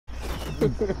I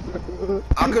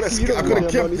could have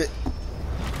kept it.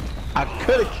 I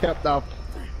could have kept off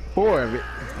 4 of it.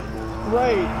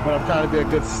 Right. But I'm trying to be a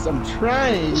good. I'm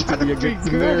trying to be a good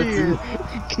Samaritan.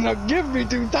 Now give me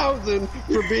 2,000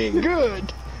 for being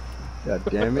good. God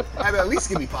damn it! I mean, at least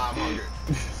give me 500.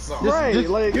 Right,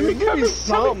 like give me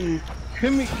something.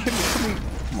 Give me.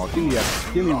 Come on, give me 1.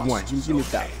 Give me 1,000. Give me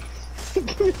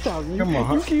 1,000. Come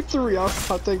on, you keep 3. I'll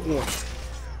take 1.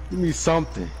 Give me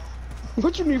something.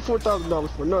 What you need $4,000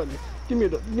 for? Nothing. Give me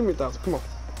 1,000. Come on.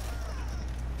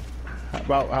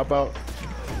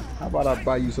 How about I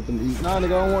buy you something to eat? Nah, nigga, I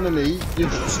don't want nothing to eat.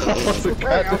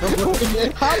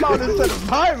 How about instead of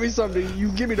buying me something, you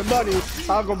give me the money,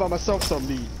 I'll go buy myself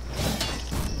something to eat.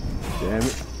 Damn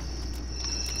it.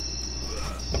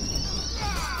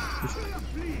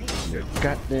 Your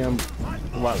goddamn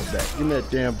wallet back. Give me that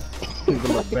damn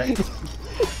envelope back.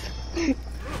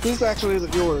 This actually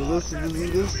isn't yours. This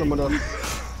is someone else.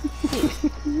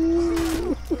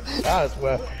 I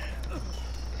swear.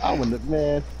 I wouldn't have,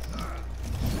 man.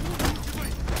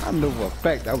 I know for a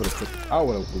fact I would have put up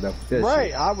with that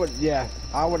right, shit.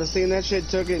 I would have seen that shit,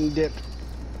 took it, and dipped.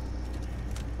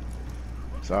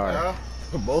 Sorry. Yeah,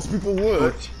 most people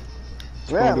would.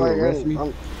 Yeah, like,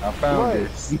 I found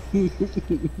this.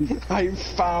 I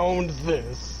found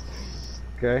this.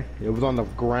 Okay, it was on the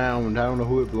ground. I don't know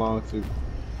who it belonged to.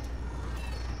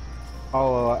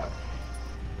 Oh,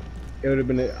 it would have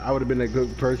been. I would have been a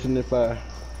good person if I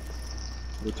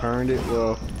returned it.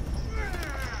 Well.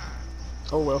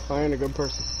 Oh well, I ain't a good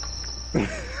person.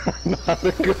 Not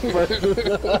a good person.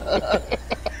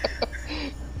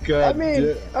 God, I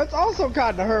mean, it's also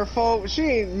kind of her fault. She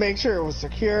ain't make sure it was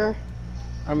secure.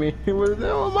 I mean, it was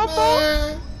my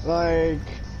fault. Like,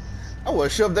 I would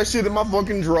have shoved that shit in my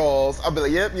fucking drawers. I'd be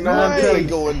like, yep, you know right. what, I'm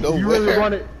going nowhere. You really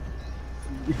want it?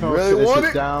 You really want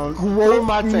it? Down. Quote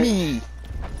my me.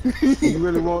 You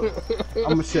really want? I'm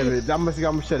gonna shut it. I'm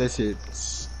gonna shut that shit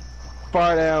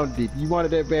far down deep. You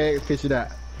wanted that bag? Fish it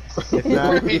out. If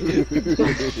not,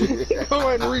 go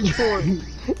ahead and reach for it.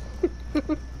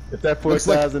 If that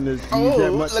 4,000 is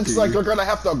that much, looks like you're gonna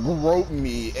have to grope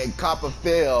me and cop a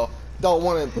fail. Don't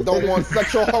want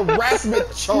sexual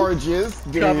harassment charges,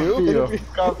 do you? If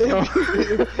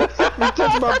you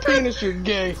touch my penis, you're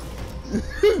gay.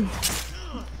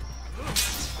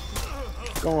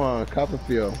 Go on,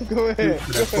 Copperfield. Go ahead.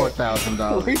 That's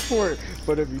 $4,000. Wait for it.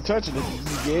 But if you touch it,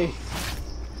 you're gay.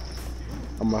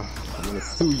 I'm gonna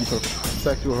sue you for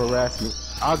sexual harassment.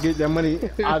 I'll get that money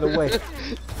either way.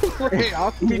 Right,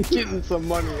 I'll be getting some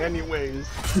money anyways.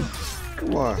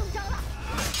 Come on.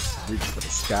 Reach for the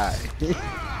sky.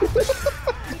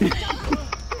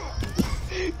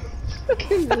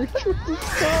 Can you reach for the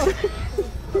sky?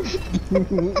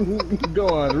 Go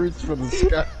on, reach for the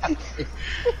sky.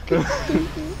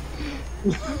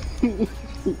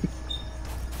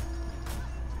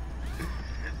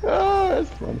 Oh, that's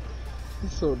funny.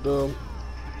 It's so dumb.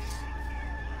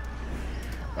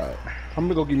 Alright, I'm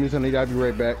gonna go get me something to eat. I'll be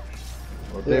right back.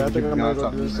 Yeah, I think I'm gonna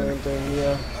go do the same thing.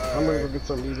 Yeah, I'm gonna go get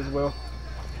something to eat as well.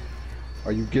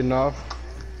 Are you getting off?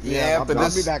 Yeah, but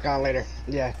I'll be back on later.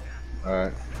 Yeah.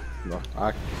 Alright. Well,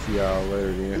 I can see y'all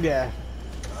later then. Yeah.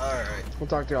 Alright. We'll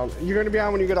talk to y'all. You're gonna be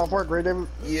on when you get off work, right, David?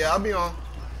 Yeah, I'll be on.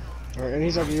 Alright, and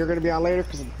he's like, you're gonna be on later?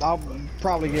 Because I'll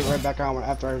probably get right back on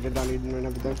after I get done eating and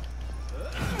everything.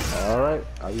 Alright,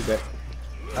 I'll be back.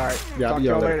 Alright, yeah, talk to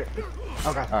y'all later.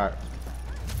 Okay. Alright.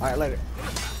 Alright, later.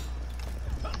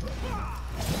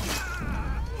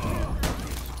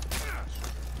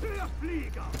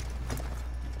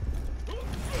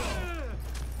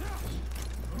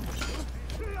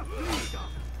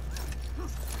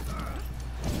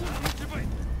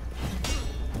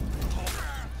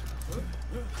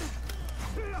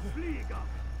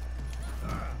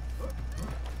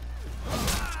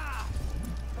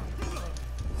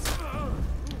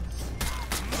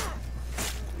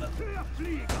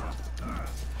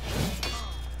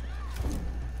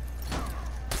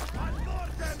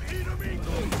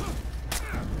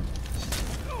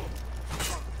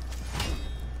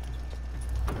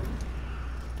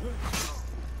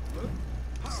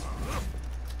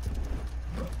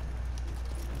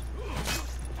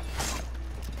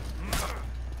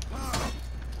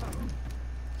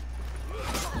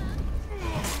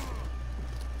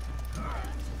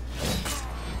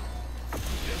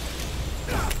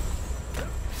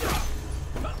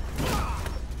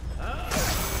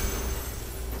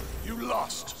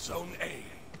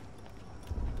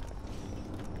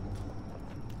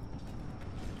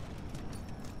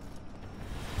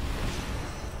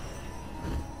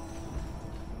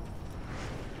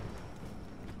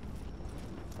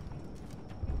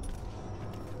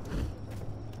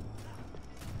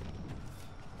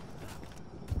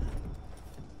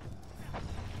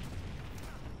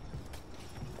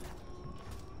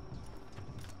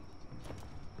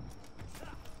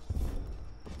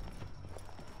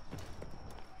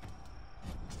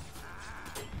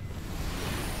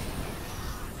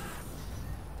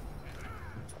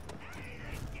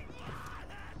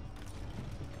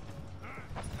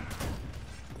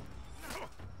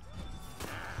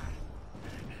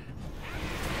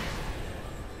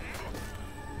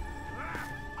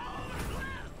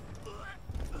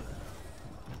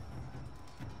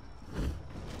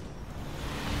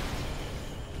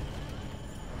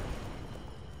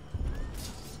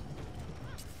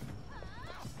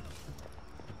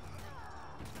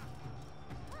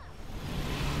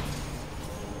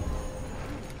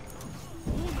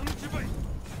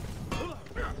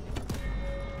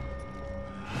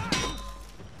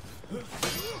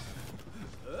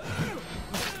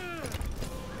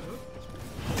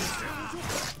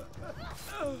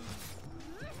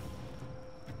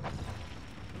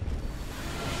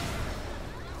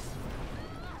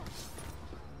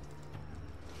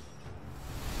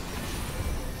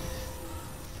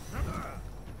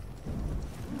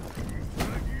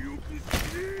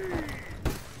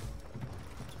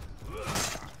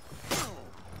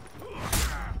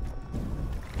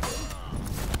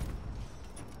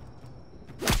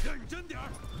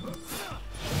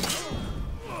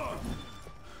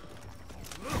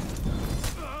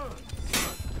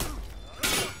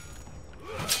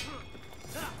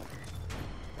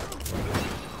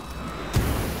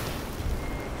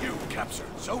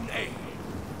 Zone A.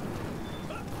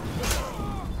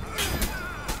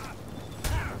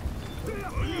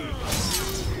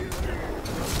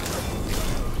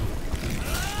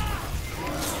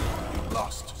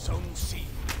 Lost Zone C.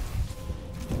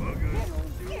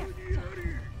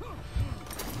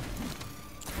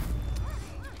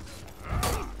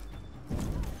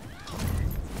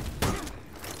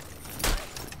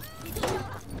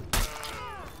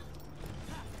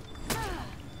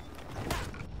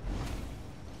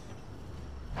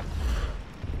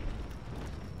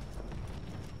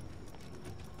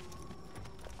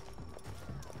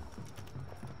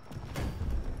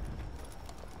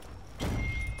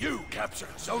 You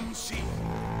captured Zone C.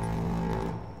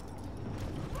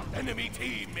 Enemy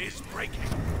team is breaking.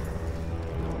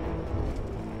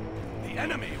 The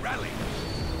enemy rallied.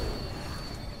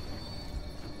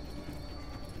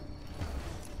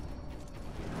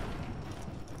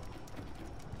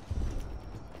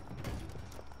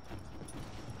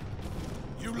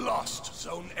 You lost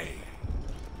Zone A.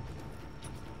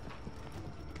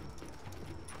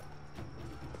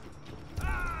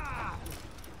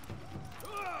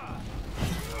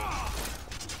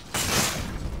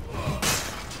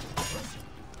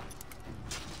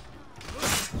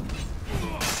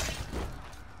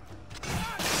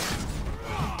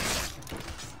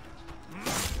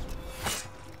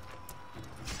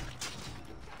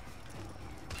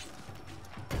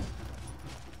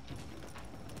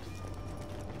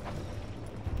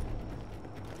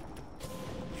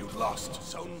 Lost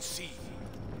Zone C.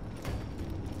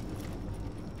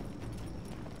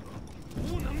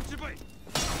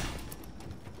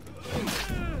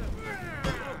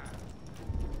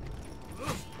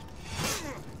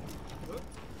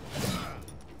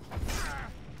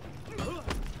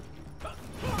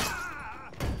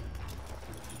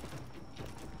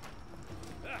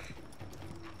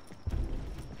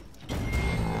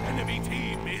 Enemy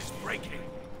team is breaking.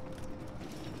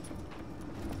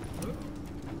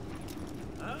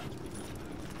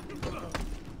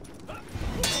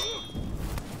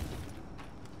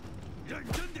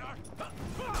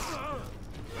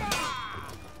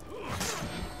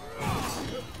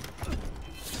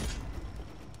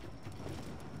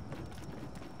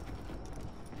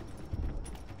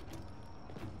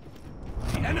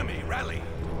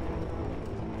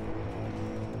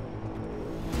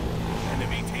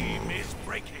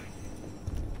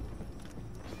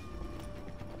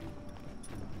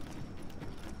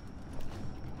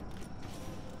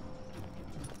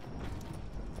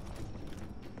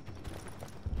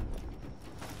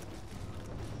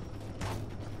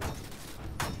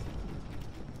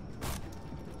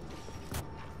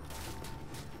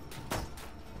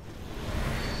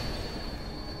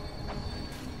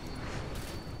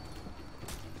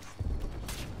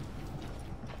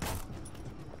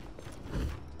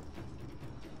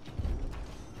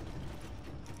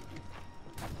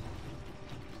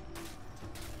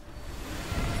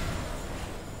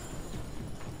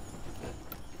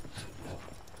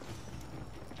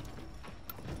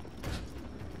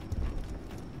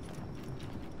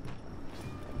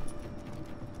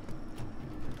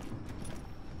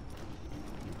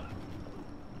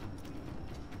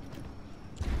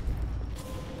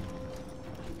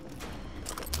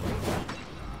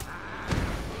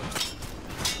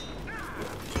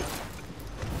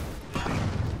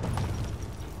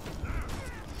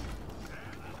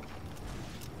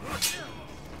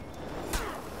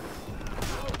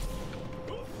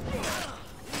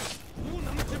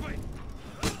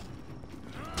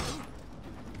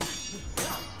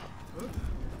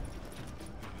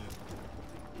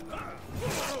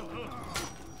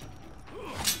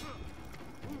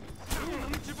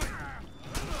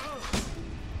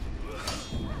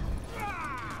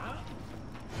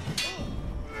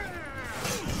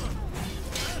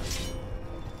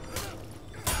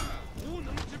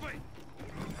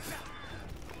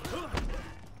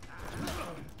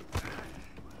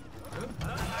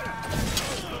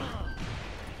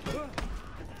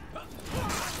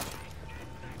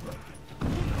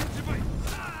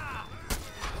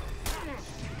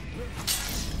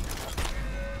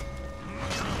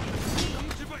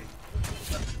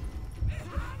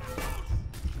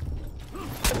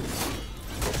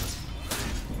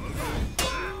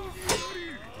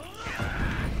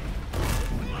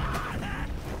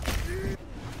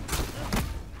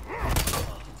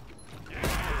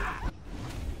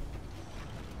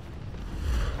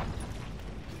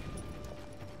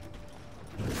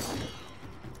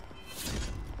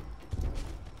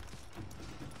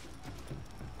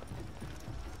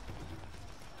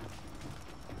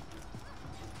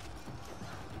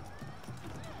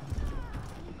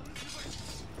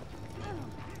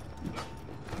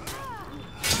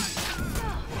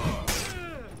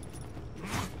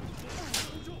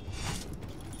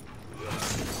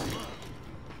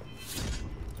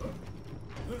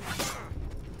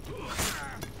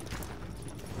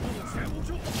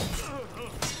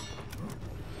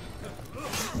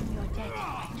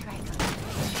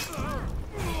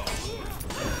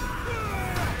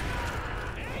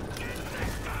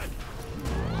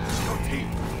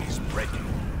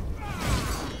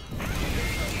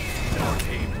 Your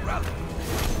team rallied.